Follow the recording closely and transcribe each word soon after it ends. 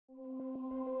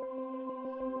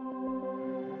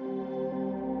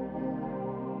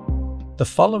The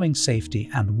following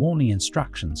safety and warning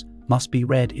instructions must be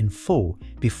read in full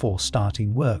before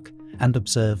starting work and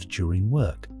observed during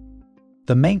work.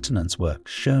 The maintenance work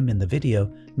shown in the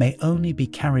video may only be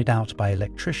carried out by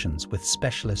electricians with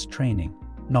specialist training,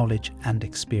 knowledge, and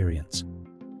experience.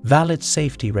 Valid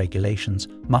safety regulations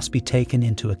must be taken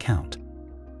into account.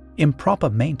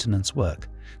 Improper maintenance work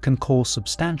can cause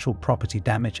substantial property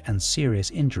damage and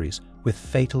serious injuries with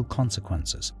fatal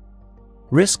consequences.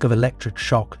 Risk of electric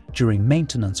shock during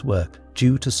maintenance work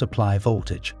due to supply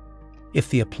voltage. If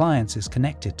the appliance is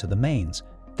connected to the mains,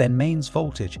 then mains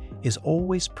voltage is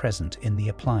always present in the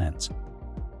appliance.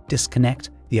 Disconnect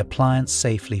the appliance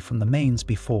safely from the mains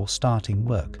before starting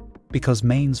work, because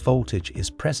mains voltage is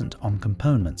present on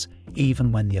components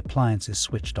even when the appliance is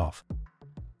switched off.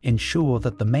 Ensure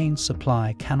that the mains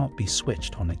supply cannot be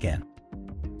switched on again.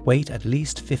 Wait at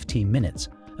least 15 minutes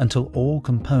until all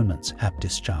components have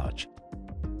discharged.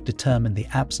 Determine the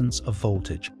absence of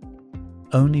voltage.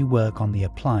 Only work on the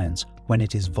appliance when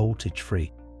it is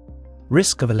voltage-free.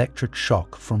 Risk of electric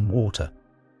shock from water.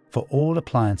 For all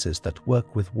appliances that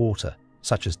work with water,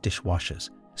 such as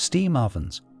dishwashers, steam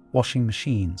ovens, washing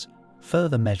machines,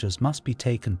 further measures must be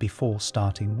taken before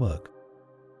starting work.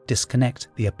 Disconnect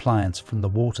the appliance from the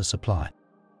water supply.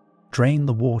 Drain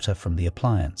the water from the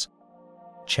appliance.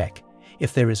 Check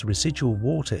if there is residual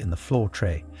water in the floor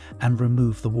tray and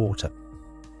remove the water.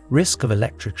 Risk of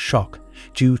electric shock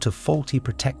due to faulty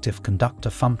protective conductor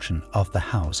function of the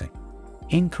housing.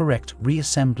 Incorrect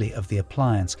reassembly of the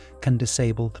appliance can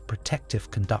disable the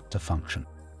protective conductor function.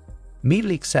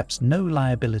 Miele accepts no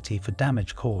liability for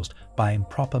damage caused by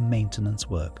improper maintenance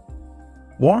work.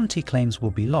 Warranty claims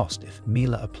will be lost if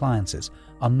Miele appliances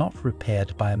are not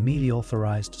repaired by a Miele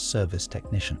authorized service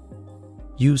technician.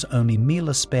 Use only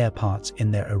Miele spare parts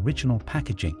in their original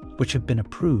packaging which have been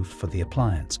approved for the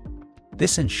appliance.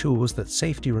 This ensures that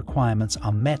safety requirements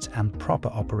are met and proper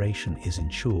operation is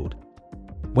ensured.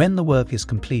 When the work is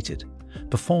completed,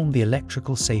 perform the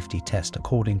electrical safety test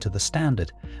according to the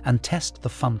standard and test the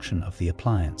function of the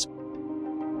appliance.